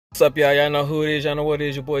What's up, y'all? Y'all know who it is. Y'all know what it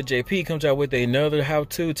is. Your boy JP comes out with another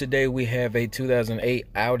how-to. Today we have a 2008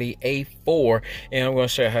 Audi A4, and I'm going to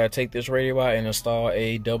show you how to take this radio out and install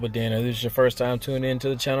a double din. If this is your first time tuning into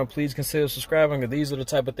the channel, please consider subscribing, because these are the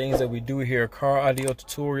type of things that we do here: car audio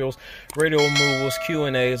tutorials, radio removals,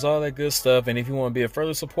 Q&As, all that good stuff. And if you want to be a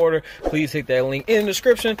further supporter, please hit that link in the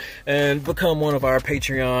description and become one of our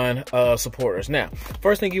Patreon supporters. Now,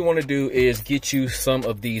 first thing you want to do is get you some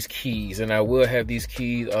of these keys, and I will have these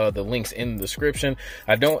keys, the links in the description.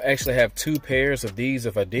 I don't actually have two pairs of these.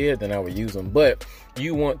 If I did, then I would use them, but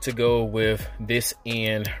you want to go with this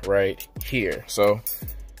end right here. So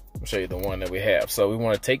I'll show you the one that we have. So we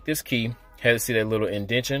want to take this key, have to see that little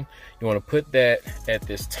indentation. You want to put that at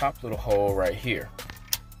this top little hole right here,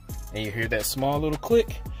 and you hear that small little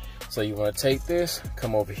click. So you want to take this,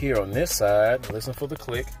 come over here on this side, listen for the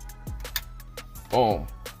click. Boom.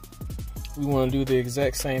 We want to do the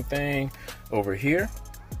exact same thing over here.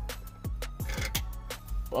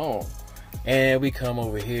 Boom. And we come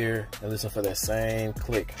over here and listen for that same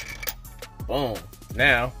click. Boom.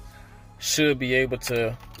 Now, should be able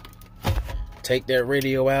to take that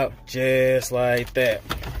radio out just like that.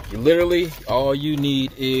 Literally, all you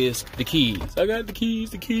need is the keys. I got the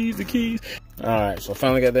keys, the keys, the keys. All right, so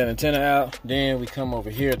finally got that antenna out. Then we come over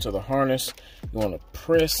here to the harness. You want to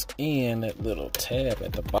press in that little tab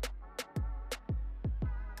at the bottom.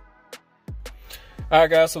 All right,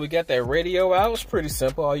 guys, so we got that radio out. It's pretty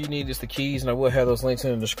simple. All you need is the keys, and I will have those links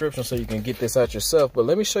in the description so you can get this out yourself. But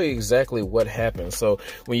let me show you exactly what happens. So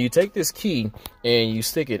when you take this key and you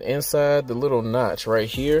stick it inside the little notch right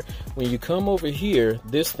here, when you come over here,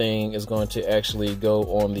 this thing is going to actually go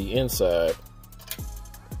on the inside.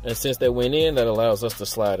 And since that went in, that allows us to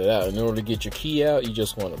slide it out. In order to get your key out, you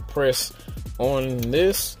just want to press on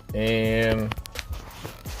this and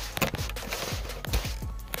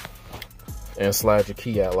slide your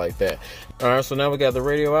key out like that. All right, so now we got the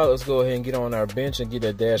radio out. Let's go ahead and get on our bench and get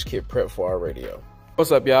that dash kit prep for our radio.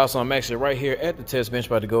 What's up, y'all? So I'm actually right here at the test bench,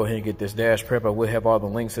 about to go ahead and get this dash prep. I will have all the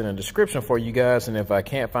links in the description for you guys, and if I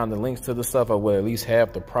can't find the links to the stuff, I will at least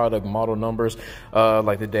have the product model numbers,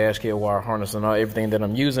 like the dash kit, wire harness, and everything that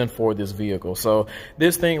I'm using for this vehicle. So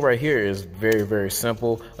this thing right here is very, very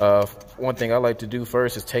simple. One thing I like to do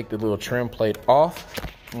first is take the little trim plate off.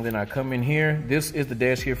 And then I come in here. This is the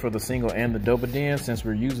dash kit for the single and the double din. Since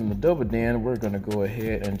we're using the double din, we're gonna go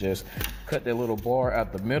ahead and just cut that little bar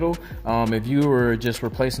out the middle. If you were just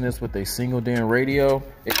replacing this with a single din radio,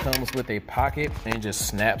 it comes with a pocket and just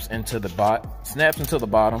snaps into the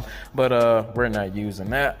bottom, but we're not using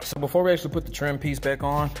that. So before we actually put the trim piece back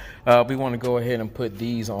on, we want to go ahead and put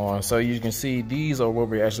these on. So you can see these are what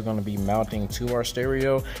we're actually going to be mounting to our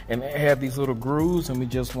stereo, and they have these little grooves, and we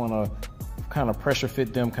just want to kind of pressure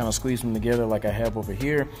fit them, kind of squeeze them together like I have over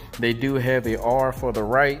here. They do have a R for the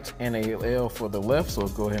right and a L for the left, so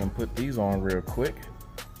let's go ahead and put these on real quick.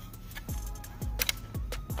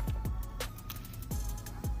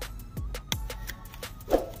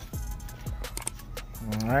 All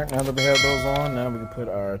right, now that we have those on, now we can put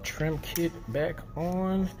our trim kit back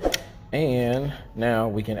on, and now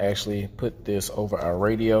we can actually put this over our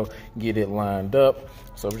radio, get it lined up.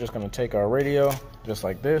 So we're just going to take our radio just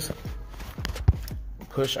like this,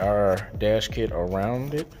 push our dash kit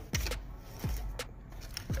around it,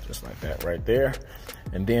 just like that right there.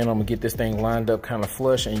 And then I'm gonna get this thing lined up kind of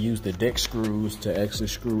flush and use the deck screws to actually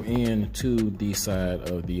screw in to the side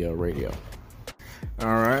of the radio. All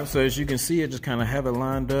right, so as you can see, I just kind of have it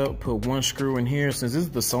lined up, put one screw in here. Since this is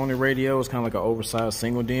the Sony radio, it's kind of like an oversized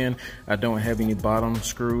single din. I don't have any bottom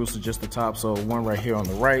screws, so just the top. So one right here on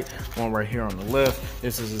the right, one right here on the left.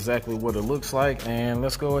 This is exactly what it looks like. And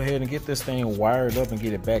let's go ahead and get this thing wired up and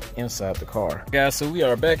get it back inside the car. Guys, so we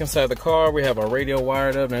are back inside the car. We have our radio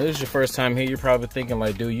wired up. Now, this is your first time here. You're probably thinking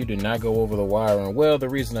like, dude, you did not go over the wiring. Well, the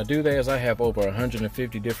reason I do that is I have over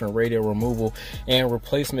 150 different radio removal and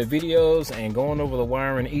replacement videos, and going over the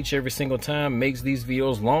wiring every single time makes these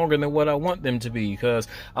videos longer than what I want them to be, because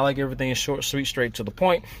I like everything short, sweet, straight to the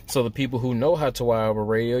point. So the people who know how to wire up a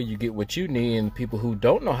radio, you get what you need, and the people who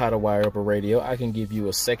don't know how to wire up a radio, I can give you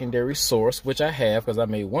a secondary source, which I have, because I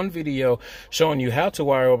made one video showing you how to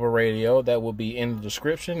wire up a radio. That will be in the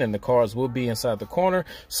description, and the cards will be inside the corner.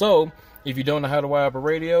 So if you don't know how to wire up a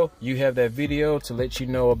radio, you have that video to let you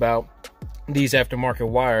know about these aftermarket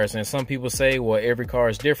wires. And some people say, well, every car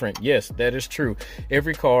is different. Yes, that is true.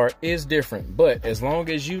 Every car is different, but as long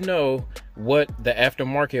as you know what the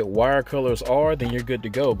aftermarket wire colors are, then you're good to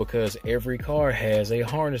go, because every car has a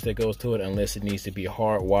harness that goes to it unless it needs to be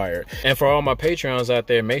hardwired. And for all my Patreons out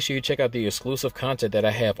there, make sure you check out the exclusive content that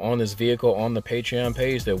I have on this vehicle on the Patreon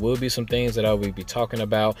page. There will be some things that I will be talking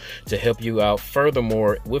about to help you out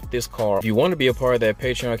furthermore with this car. If you want to be a part of that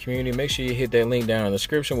Patreon community, make sure you hit that link down in the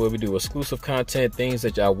description where we do exclusive content, things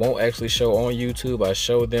that I won't actually show on YouTube. I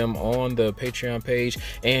show them on the Patreon page,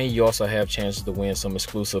 and you also have chances to win some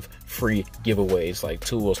exclusive free giveaways like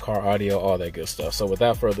tools, car audio, all that good stuff. So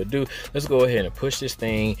without further ado, let's go ahead and push this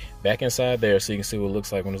thing back inside there so you can see what it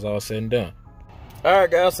looks like when it's all said and done.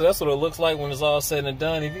 Alright guys, so that's what it looks like when it's all said and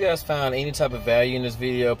done. If you guys found any type of value in this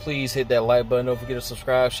video, please hit that like button. Don't forget to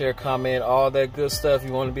subscribe, share, comment, all that good stuff. If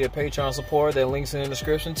you want to be a Patreon supporter, that link's in the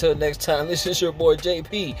description. Till next time, this is your boy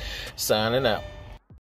JP signing out.